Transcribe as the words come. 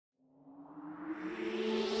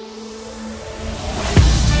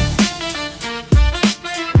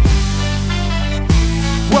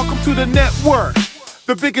network,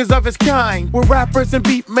 the biggest of its kind, where rappers and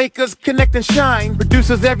beat makers connect and shine.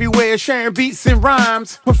 Producers everywhere sharing beats and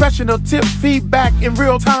rhymes. Professional tip feedback in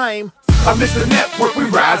real time. I miss the network, we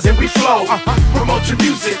rise and we flow. Promote your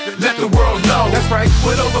music, let the world know. That's right.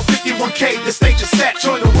 With over 51K, the stage is set.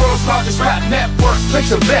 Join the world's largest rap network.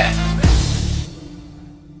 Place a bet.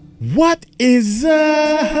 What is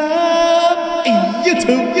up,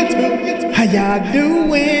 YouTube? How y'all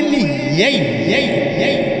doing?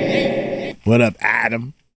 Yay. What up,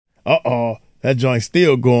 Adam? That joint's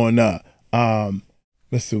still going up.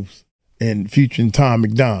 Masseuse and featuring Tom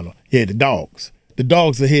MacDonald. Yeah, the dogs. The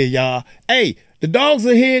dogs are here, y'all. Hey, the dogs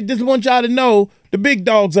are here. Just want y'all to know the big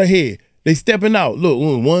dogs are here. They stepping out. Look,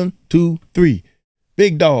 1, 2, 3.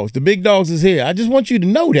 Big dogs. The big dogs is here. I just want you to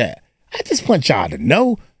know that. I just want y'all to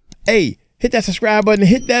know. Hey, hit that subscribe button,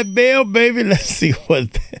 hit that bell, baby. Let's see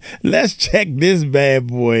let's check this bad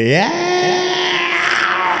boy out.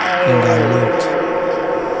 And I looked,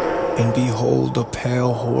 and behold a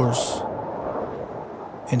pale horse,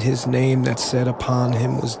 and his name that sat upon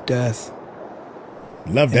him was Death.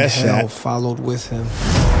 Love that and hell shot. followed with him.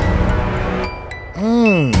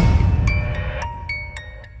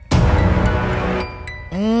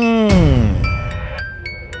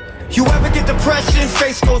 You ever get depression?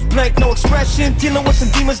 Face goes blank, no expression. Dealing with some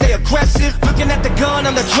demons, they aggressive. Looking at the gun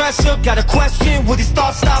on the dresser. Got a question, will these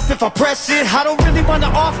thoughts stop if I press it? I don't really wanna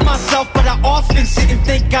off myself, but I often sit and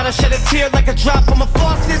think. Gotta shed a tear like a drop on my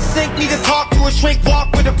faucet sink. Need to talk to a shrink,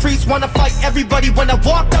 walk with a priest. Wanna fight everybody when I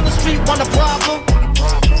walk down the street. Want a problem?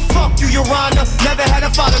 Fuck you, Your Honor. Never had a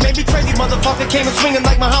father, made me crazy. Motherfucker came in swinging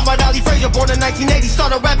like Muhammad Ali Frazier. Born in 1980,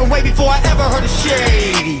 started rapping way before I ever heard of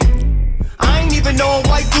Shady. I ain't even know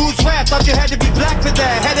white dudes rap. Thought you had to be black for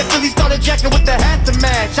that. Had it Philly started jacking with the hat to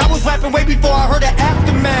match. I was rapping way before I heard the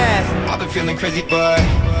aftermath. I've been feeling crazy, but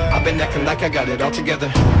I've been acting like I got it all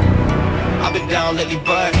together. I've been down lately,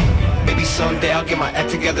 but maybe someday I'll get my act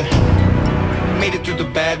together. Made it through the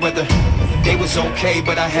bad weather. They was okay,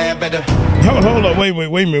 but I had better. Hold on, wait a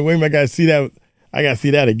minute. I gotta see that. I gotta see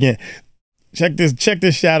that again. Check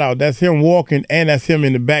this shot out. That's him walking, and that's him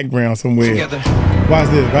in the background somewhere. Together. Watch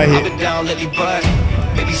this right here. I've been down lately, but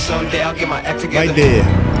maybe someday I'll get my act together. Right there.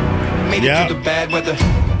 Made it through the bad weather.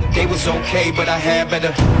 They was okay, but I had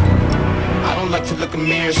better. I don't like to look in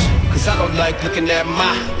mirrors, cause I don't like looking at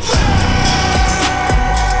my face.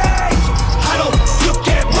 I don't look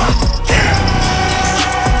at my face.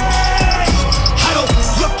 I don't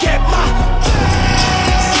look at my face.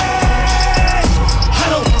 I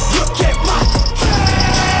don't look at my face.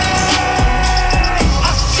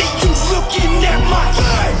 I see you looking at my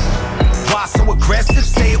face. Why so aggressive?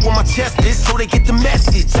 Say it with my chest is so they get the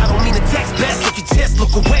message. I don't mean to text best if you just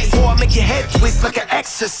look away, or I make your head twist like an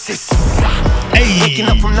exorcist. Hey. Waking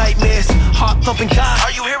up from nightmares, heart thumping. God,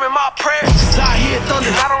 are you hearing my prayers? Cause I hear thunder.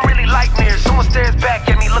 I don't really like mirrors. Someone stares back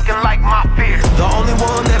at me looking like my fear. The only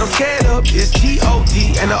one that I'm scared of is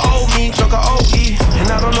G.O.D. and the old me, drunk a O.E. And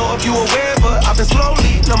I don't know if you aware, but I've been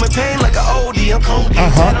slowly numbing pain like an O.D. I'm cold.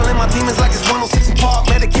 Battling my demons like it's 106 in Park.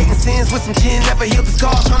 Medicating sins with some gin, never healed the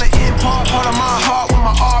scars. Trying to impart part of my heart with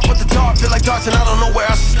my art, but the dark feel like darts and I don't know where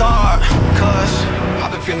I should start. Cause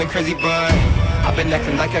I've been feeling crazy, but I've been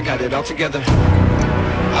acting like I got it all together.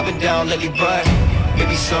 I've been down lately, but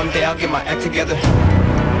maybe someday I'll get my act together.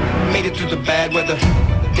 Made it through the bad weather.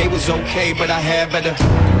 They was okay, but I had better.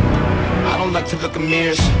 I don't like to look in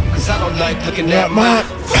mirrors, cause I don't like looking at my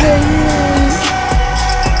face.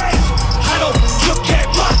 I don't look at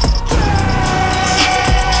my face.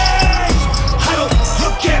 I don't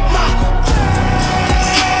look at my face.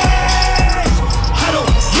 I don't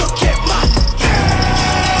look at my face.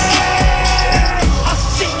 I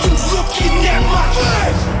see you looking at my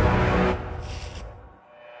face.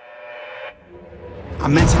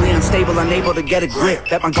 I'm mentally unstable, unable to get a grip.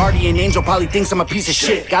 That my guardian angel probably thinks I'm a piece of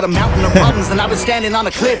shit. Got a mountain of problems and I've been standing on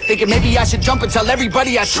a cliff, thinking maybe I should jump and tell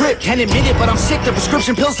everybody I tripped. Can't admit it, but I'm sick. The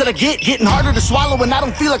prescription pills that I get getting harder to swallow, and I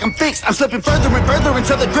don't feel like I'm fixed. I'm slipping further and further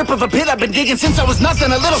into the grip of a pit I've been digging since I was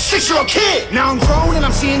nothing, a little 6-year-old kid. Now I'm grown and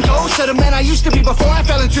I'm seeing ghosts of the man I used to be before I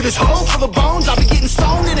fell into this hole full of bones. I've been getting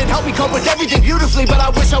stoned and it helped me cope with everything beautifully, but I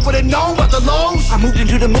wish I would've known about the lows. I moved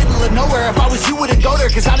into the middle of nowhere. If I was you, wouldn't go there,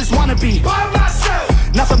 cause I just wanna be by myself.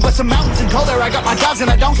 Nothing but some mountains and cold air. I got my dogs and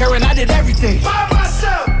I don't care, and I did everything by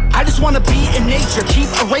myself. I just wanna be in nature,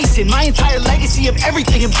 keep erasing my entire legacy of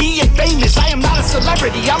everything and being famous. I am not a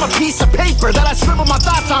celebrity, I'm a piece of paper that I scribble my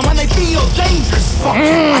thoughts on when they feel dangerous. Fuck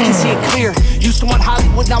it, I can see it clear. Used to want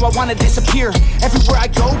Hollywood, now I wanna disappear. Everywhere I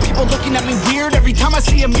go, people looking at me weird. Every time I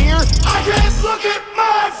see a mirror, I can't look at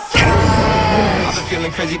my face. I've been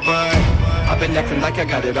feeling crazy, but I've been acting like I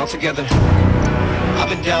got it all together. I've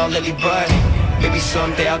been down lately, but maybe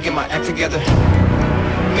someday I'll get my act together.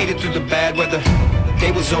 Made it through the bad weather.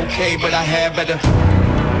 Day was okay, but I had better.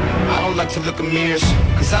 I don't like to look in mirrors,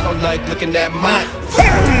 cause I don't like looking at my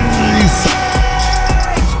face.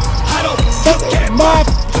 I don't look at my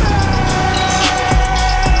face.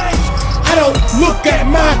 I don't look at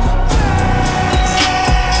my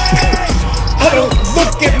face. I don't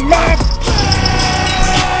look at my face.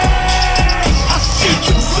 I see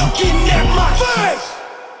you looking at my face.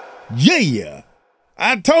 Yeah,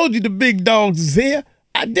 I told you the big dogs is here.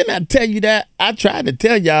 Didn't I tell you that? I tried to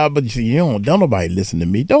tell y'all, but you see, don't nobody listen to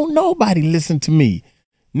me. Don't nobody listen to me.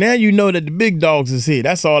 Now you know that the big dogs is here.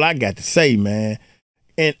 That's all I got to say, man.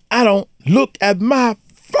 And I don't look at my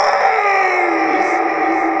face.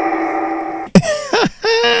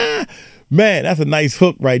 Man, that's a nice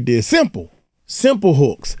hook right there. Simple. Simple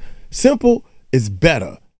hooks. Simple is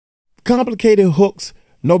better. Complicated hooks,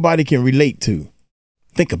 nobody can relate to.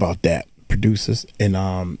 Think about that, producers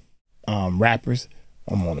and rappers.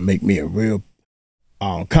 I'm gonna make me a real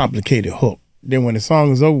complicated hook. Then when the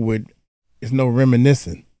song is over with, it's no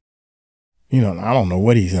reminiscing. I don't know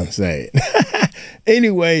what he's gonna say.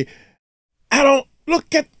 Anyway, I don't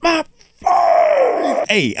look at my phone.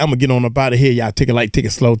 Hey, I'm gonna get on up out of here. Y'all take it light, take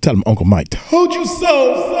it slow. Tell them Uncle Mike told you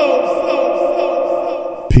so.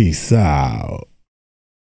 Peace out.